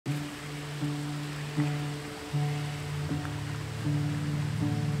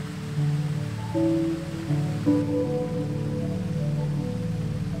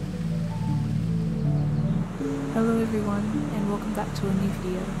back to a new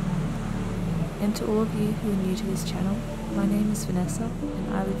video. And to all of you who are new to this channel, my name is Vanessa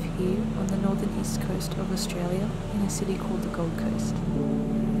and I live here on the northern east coast of Australia in a city called the Gold Coast.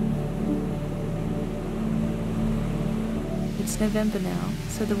 It's November now,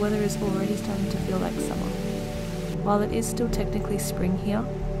 so the weather is already starting to feel like summer. While it is still technically spring here,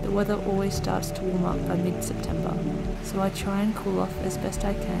 the weather always starts to warm up by mid-September, so I try and cool off as best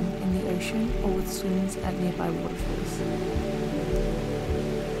I can in the ocean or with swims at nearby waterfalls.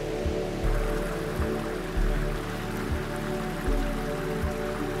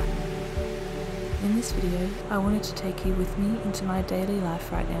 In this video, I wanted to take you with me into my daily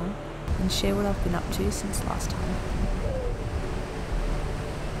life right now and share what I've been up to since last time.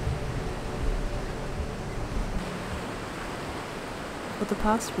 For the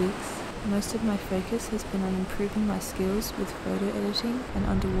past weeks, most of my focus has been on improving my skills with photo editing and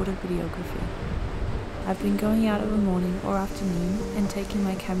underwater videography. I've been going out of a morning or afternoon and taking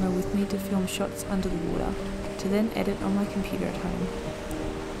my camera with me to film shots under the water, to then edit on my computer at home.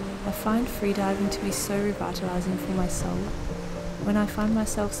 I find freediving to be so revitalizing for my soul. When I find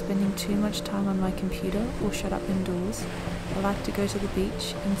myself spending too much time on my computer or shut up indoors, I like to go to the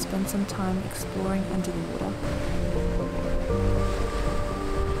beach and spend some time exploring under the water.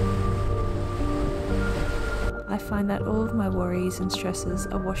 I find that all of my worries and stresses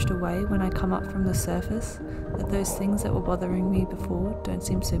are washed away when I come up from the surface, that those things that were bothering me before don't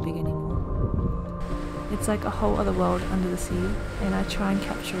seem so big anymore. It's like a whole other world under the sea, and I try and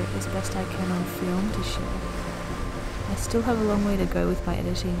capture it as best I can on film to share. I still have a long way to go with my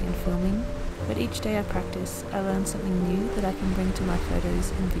editing and filming, but each day I practice, I learn something new that I can bring to my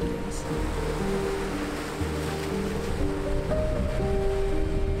photos and videos.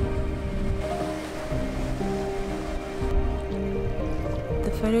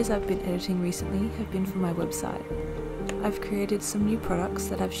 The photos I've been editing recently have been for my website. I've created some new products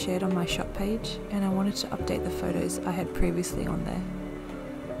that I've shared on my shop page, and I wanted to update the photos I had previously on there.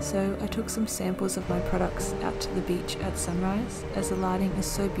 So I took some samples of my products out to the beach at sunrise, as the lighting is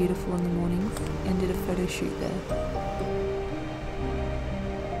so beautiful in the mornings, and did a photo shoot there.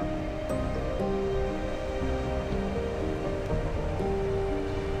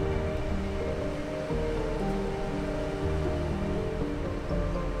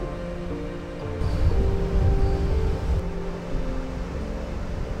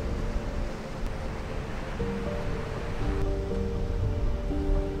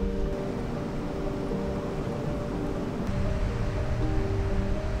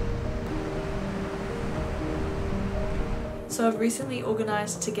 So I've recently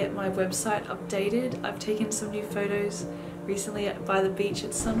organised to get my website updated. I've taken some new photos recently by the beach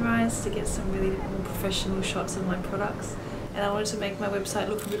at sunrise to get some really more professional shots of my products, and I wanted to make my website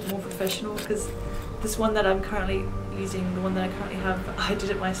look a bit more professional because this one that I'm currently using, the one that I currently have, I did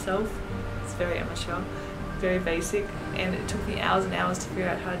it myself. It's very amateur, very basic, and it took me hours and hours to figure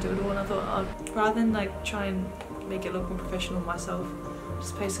out how to do it all, and I thought rather than like try and make it look more professional myself,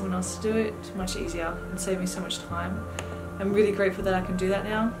 just pay someone else to do it. It's much easier and save me so much time. I'm really grateful that I can do that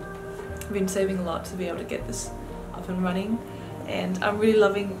now. I've been saving a lot to be able to get this up and running, and I'm really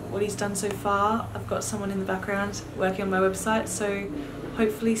loving what he's done so far. I've got someone in the background working on my website, so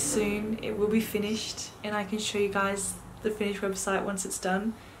hopefully soon it will be finished and I can show you guys the finished website once it's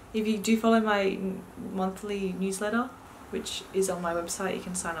done. If you do follow my monthly newsletter, which is on my website, you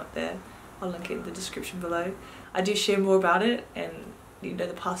can sign up there. I'll link it in the description below. I do share more about it, and you know,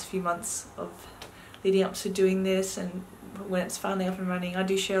 the past few months of leading up to doing this and when it's finally up and running, I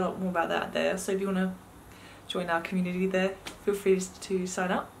do share a lot more about that there. So if you want to join our community there, feel free to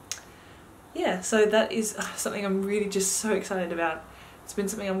sign up. Yeah, so that is something I'm really just so excited about. It's been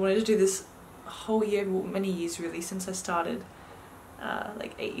something I wanted to do this whole year, well, many years really, since I started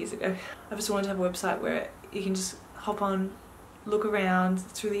like 8 years ago. I just wanted to have a website where you can just hop on, look around,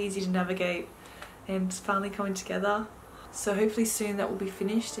 it's really easy to navigate, and it's finally coming together. So hopefully soon that will be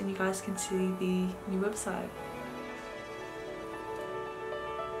finished and you guys can see the new website.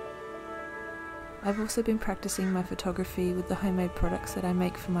 I've also been practicing my photography with the homemade products that I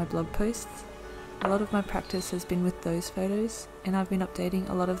make for my blog posts. A lot of my practice has been with those photos, and I've been updating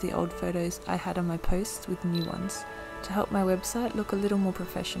a lot of the old photos I had on my posts with new ones to help my website look a little more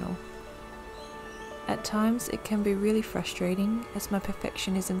professional. At times it can be really frustrating as my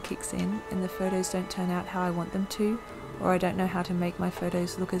perfectionism kicks in and the photos don't turn out how I want them to, or I don't know how to make my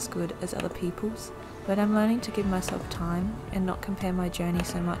photos look as good as other people's, but I'm learning to give myself time and not compare my journey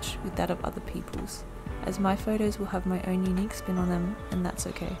so much with that of other people's, as my photos will have my own unique spin on them, and that's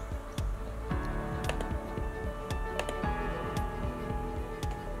okay.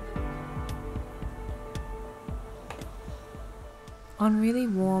 On really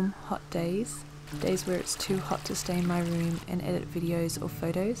warm, hot days where it's too hot to stay in my room and edit videos or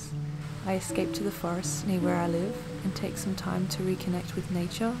photos, I escape to the forest near where I live and take some time to reconnect with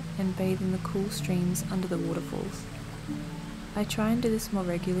nature and bathe in the cool streams under the waterfalls. I try and do this more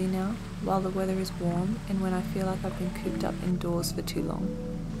regularly now, while the weather is warm and when I feel like I've been cooped up indoors for too long.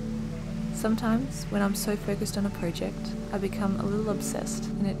 Sometimes, when I'm so focused on a project, I become a little obsessed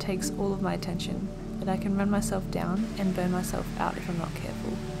and it takes all of my attention, that I can run myself down and burn myself out if I'm not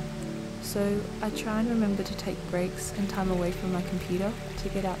careful. So I try and remember to take breaks and time away from my computer to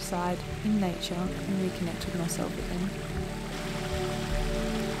get outside, in nature, and reconnect with myself again.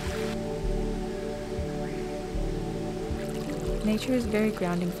 Nature is very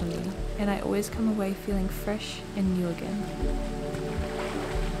grounding for me, and I always come away feeling fresh and new again.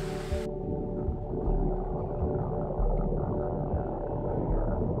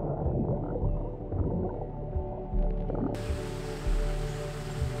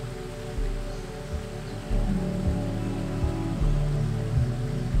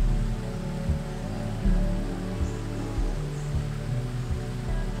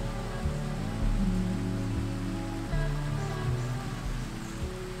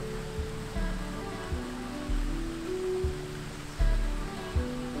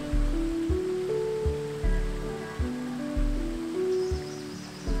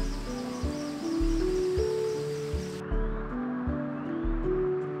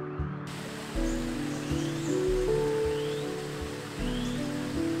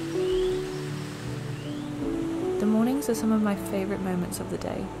 The mornings are some of my favourite moments of the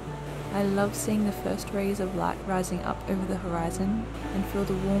day. I love seeing the first rays of light rising up over the horizon and feel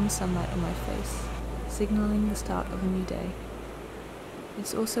the warm sunlight on my face, signalling the start of a new day.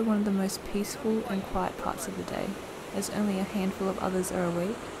 It's also one of the most peaceful and quiet parts of the day, as only a handful of others are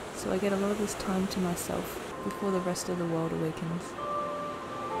awake, so I get a lot of this time to myself before the rest of the world awakens.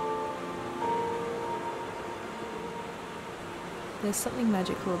 There's something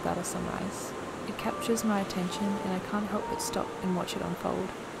magical about a sunrise. It captures my attention and I can't help but stop and watch it unfold.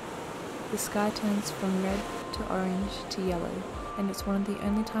 The sky turns from red to orange to yellow, and it's one of the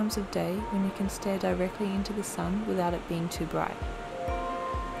only times of day when you can stare directly into the sun without it being too bright.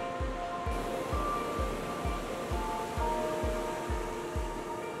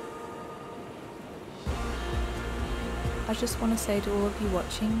 I just want to say to all of you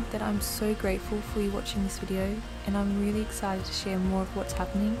watching that I'm so grateful for you watching this video, and I'm really excited to share more of what's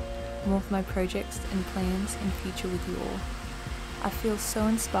happening, more of my projects and plans in future with you all. I feel so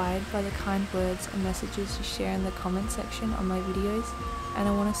inspired by the kind words and messages you share in the comment section on my videos, and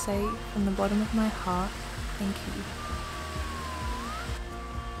I want to say from the bottom of my heart, thank you.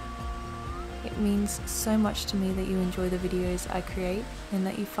 It means so much to me that you enjoy the videos I create and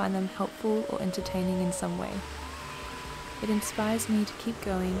that you find them helpful or entertaining in some way. It inspires me to keep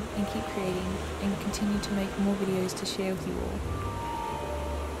going and keep creating and continue to make more videos to share with you all.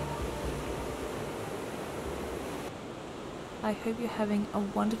 I hope you're having a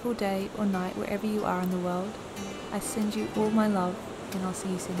wonderful day or night wherever you are in the world. I send you all my love, and I'll see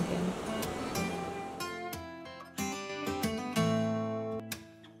you soon again.